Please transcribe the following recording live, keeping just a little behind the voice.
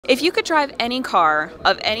If you could drive any car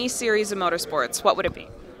of any series of motorsports, what would it be?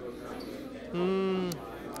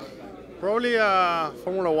 Probably a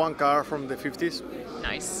Formula One car from the 50s.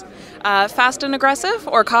 Nice. Fast and aggressive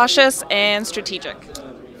or cautious and strategic?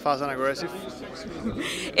 Fast and aggressive.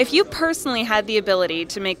 If you personally had the ability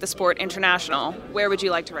to make the sport international, where would you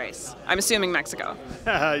like to race? I'm assuming Mexico.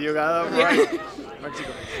 You got it right.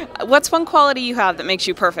 Mexico. What's one quality you have that makes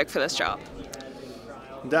you perfect for this job?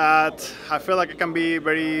 That I feel like it can be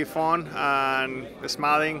very fun and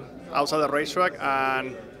smiling outside the racetrack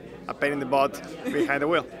and a pain in the butt behind the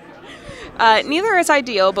wheel. Neither is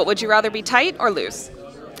ideal, but would you rather be tight or loose?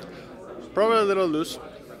 Probably a little loose.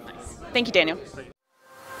 Thank you, Daniel.